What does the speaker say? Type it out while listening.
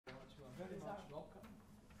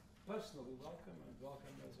personally welcome and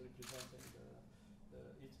welcome as representing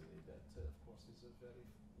Italy. That, of course, is a very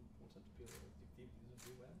important pillar of the activities of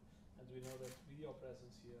the UN. And we know that with your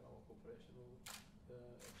presence here, our cooperation will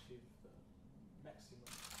achieve maximum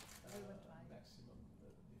development.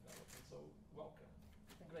 So, welcome.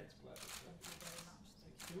 Great pleasure. Thank you very much.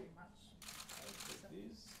 Thank you very much. I'll take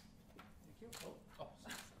these. Thank you.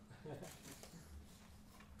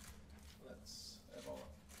 Let's have our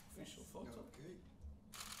official photo. Okay.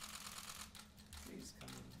 Please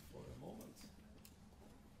come in for a moment.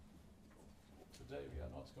 Today we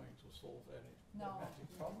are not going to solve any pragmatic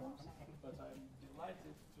problems, but I'm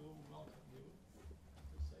delighted to welcome you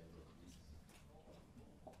to say that this.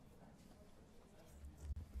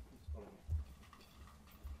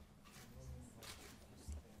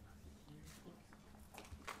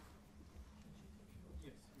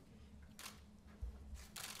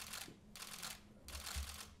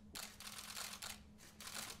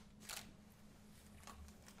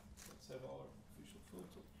 Let's have our official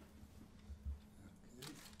photo.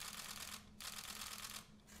 Okay.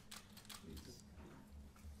 Please.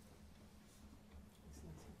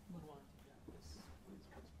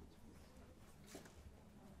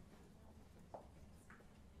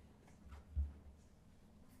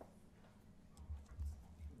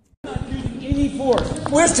 Any force.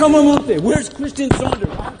 Where's Tomamonte? Where's Christian Saunders?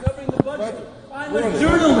 I'm covering the budget. I'm a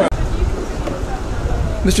journalist.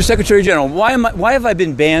 Mr. Secretary General, why have I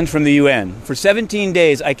been banned from the UN? For 17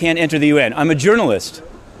 days, I can't enter the UN. I'm a journalist.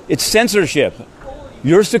 It's censorship.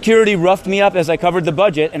 Your security roughed me up as I covered the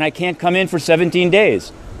budget, and I can't come in for 17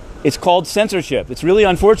 days. It's called censorship. It's really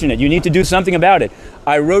unfortunate. You need to do something about it.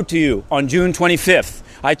 I wrote to you on June 25th.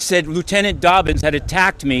 I said Lieutenant Dobbins had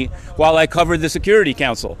attacked me while I covered the Security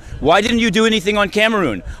Council. Why didn't you do anything on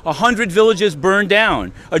Cameroon? 100 villages burned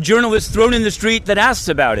down. A journalist thrown in the street that asks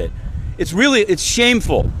about it. It's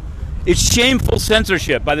shameful. It's shameful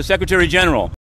censorship by the Secretary General.